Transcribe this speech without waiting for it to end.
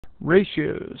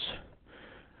Ratios.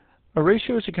 A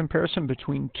ratio is a comparison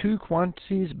between two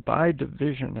quantities by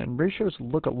division, and ratios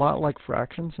look a lot like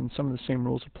fractions, and some of the same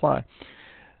rules apply.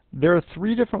 There are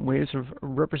three different ways of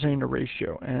representing a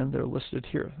ratio, and they're listed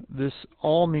here. This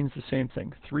all means the same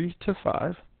thing, 3 to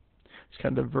 5. It's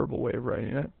kind of the verbal way of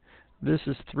writing it. This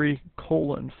is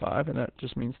 3:5, and that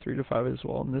just means 3 to 5 as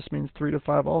well, and this means 3 to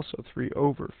 5 also,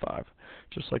 3/5,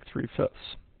 just like 3/5.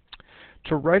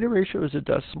 To write a ratio as a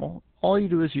decimal, all you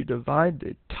do is you divide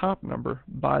the top number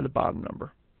by the bottom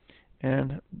number,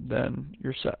 and then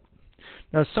you're set.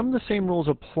 Now, some of the same rules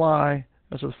apply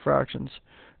as with fractions,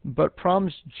 but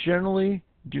problems generally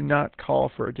do not call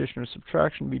for addition or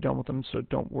subtraction to be done with them, so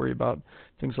don't worry about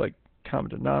things like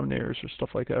common denominators or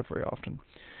stuff like that very often.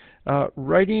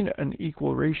 Writing an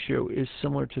equal ratio is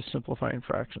similar to simplifying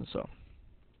fractions, though.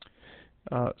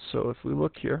 So if we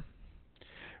look here,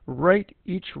 write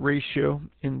each ratio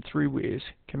in three ways,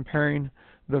 comparing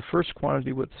the first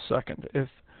quantity with the second. If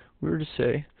we were to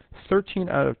say 13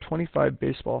 out of 25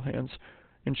 baseball fans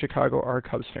in Chicago are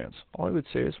Cubs fans, all I would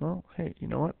say is, well, hey, you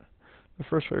know what? The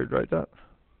first way I would write that,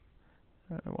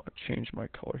 I want to change my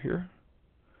color here.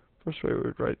 First way we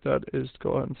would write that is to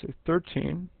go ahead and say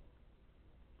 13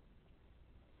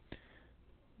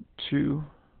 to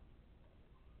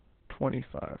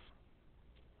 25.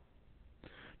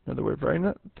 Another way of writing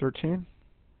it, 13,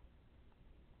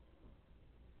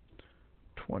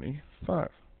 25.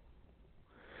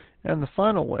 And the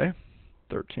final way,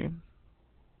 13,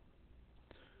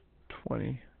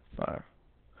 25.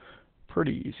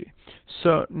 Pretty easy.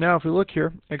 So now if we look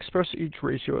here, express each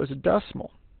ratio as a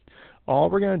decimal.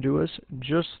 All we're going to do is,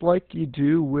 just like you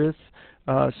do with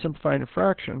simplifying a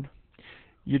fraction,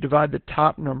 you divide the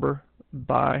top number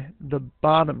by the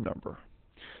bottom number.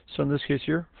 So in this case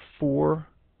here, 4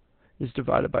 is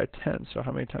divided by 10. So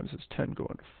how many times does 10 go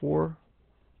into 4?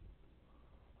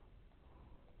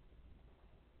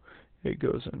 It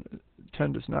goes in,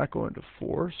 10 does not go into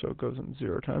 4, so it goes in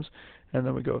 0 times. And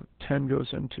then we go, 10 goes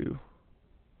into,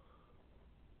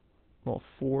 well,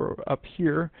 4 up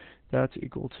here. That's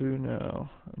equal to, now,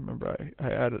 remember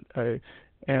I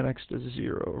annexed a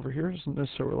 0 over here, isn't this?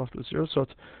 So we're left with 0. So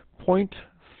it's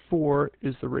 0.4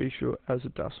 is the ratio as a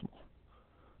decimal.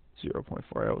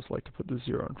 0.4. I always like to put the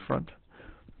 0 in front.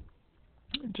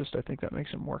 Just, I think that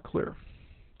makes it more clear.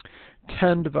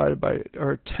 10 divided by,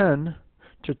 or 10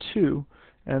 to 2,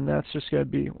 and that's just going to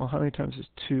be, well, how many times is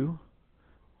 2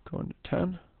 going to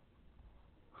 10?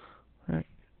 All right,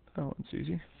 that one's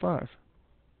easy. 5.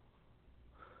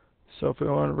 So if we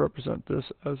want to represent this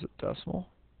as a decimal,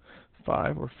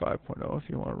 5 or 5.0 if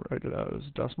you want to write it out as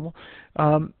a decimal.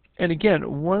 And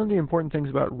again, one of the important things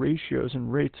about ratios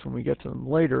and rates when we get to them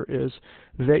later is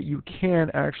that you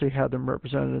can actually have them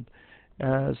represented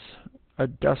as a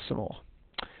decimal.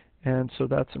 And so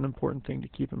that's an important thing to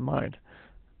keep in mind.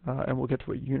 And we'll get to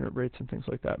what unit rates and things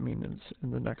like that mean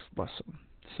in the next lesson.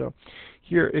 So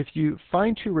here, if you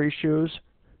find two ratios,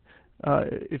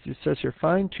 if it says here,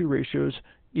 find two ratios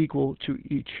equal to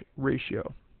each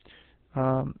ratio.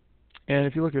 And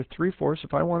if you look at 3/4,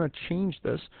 if I want to change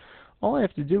this, all I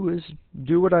have to do is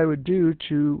do what I would do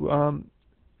to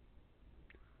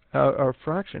a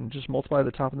fraction, just multiply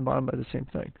the top and the bottom by the same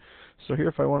thing. So here,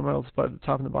 if I want to multiply the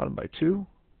top and the bottom by 2,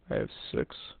 I have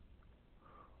 6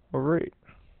 over 8.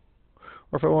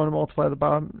 Or if I want to multiply the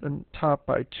bottom and top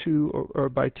by 2 or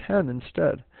by 10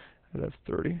 instead, I'd have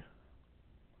 30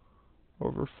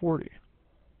 over 40.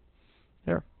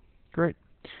 There, great.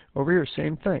 Over here,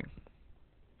 same thing.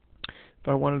 If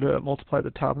I wanted to multiply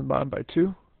the top and bottom by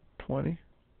 2, 20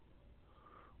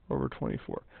 over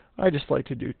 24. I just like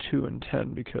to do 2 and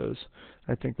 10 because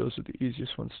I think those are the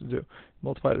easiest ones to do.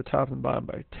 Multiply the top and bottom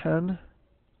by 10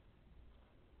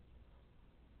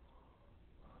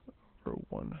 over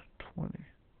 120.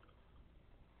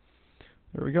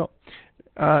 There we go.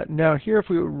 Now here, if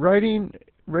we were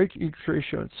write each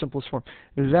ratio in its simplest form,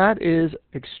 that is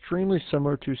extremely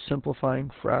similar to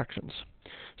simplifying fractions.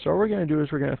 So all we're going to do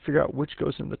is we're going to figure out which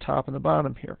goes in the top and the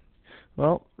bottom here.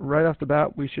 Well, right off the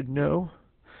bat, we should know,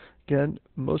 again,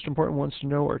 most important ones to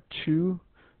know are 2,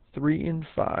 3, and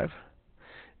 5.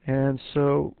 And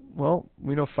so, well,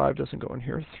 we know 5 doesn't go in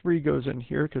here. 3 goes in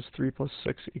here because 3 plus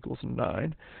 6 equals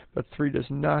 9. But 3 does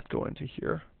not go into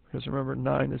here because remember,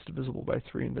 9 is divisible by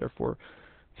 3, and therefore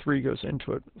 3 goes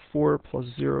into it. 4 plus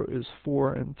 0 is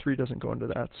 4, and 3 doesn't go into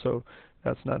that, so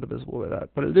that's not divisible by that.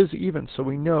 But it is even, so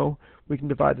we know we can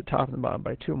divide the top and the bottom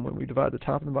by 2. And when we divide the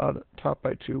top and the top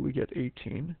by 2, we get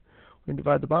 18. We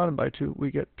divide the bottom by 2,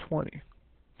 we get 20.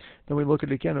 Then we look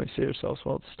at it again and we say to ourselves,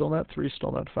 well, it's still not 3,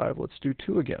 still not 5. Let's do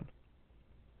 2 again.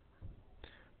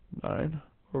 9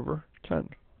 over 10.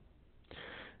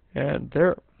 And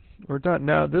there, we're done.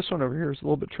 Now this one over here is a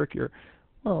little bit trickier.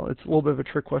 Well, it's a little bit of a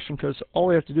trick question because all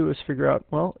we have to do is figure out,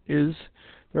 well, is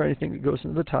there anything that goes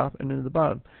into the top and into the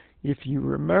bottom? If you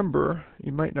remember,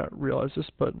 you might not realize this,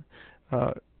 but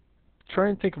try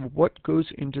and think of what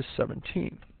goes into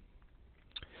 17.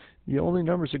 The only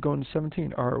numbers that go into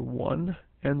 17 are 1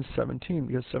 and 17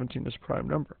 because 17 is a prime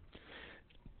number.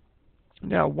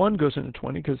 Now 1 goes into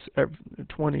 20 because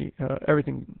 1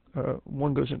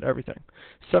 goes into everything.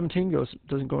 17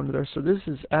 doesn't go into there, so this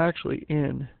is actually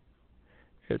in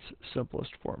its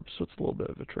simplest form. So it's a little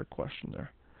bit of a trick question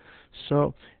there.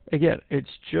 So again, it's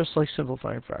just like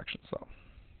simplifying fractions though.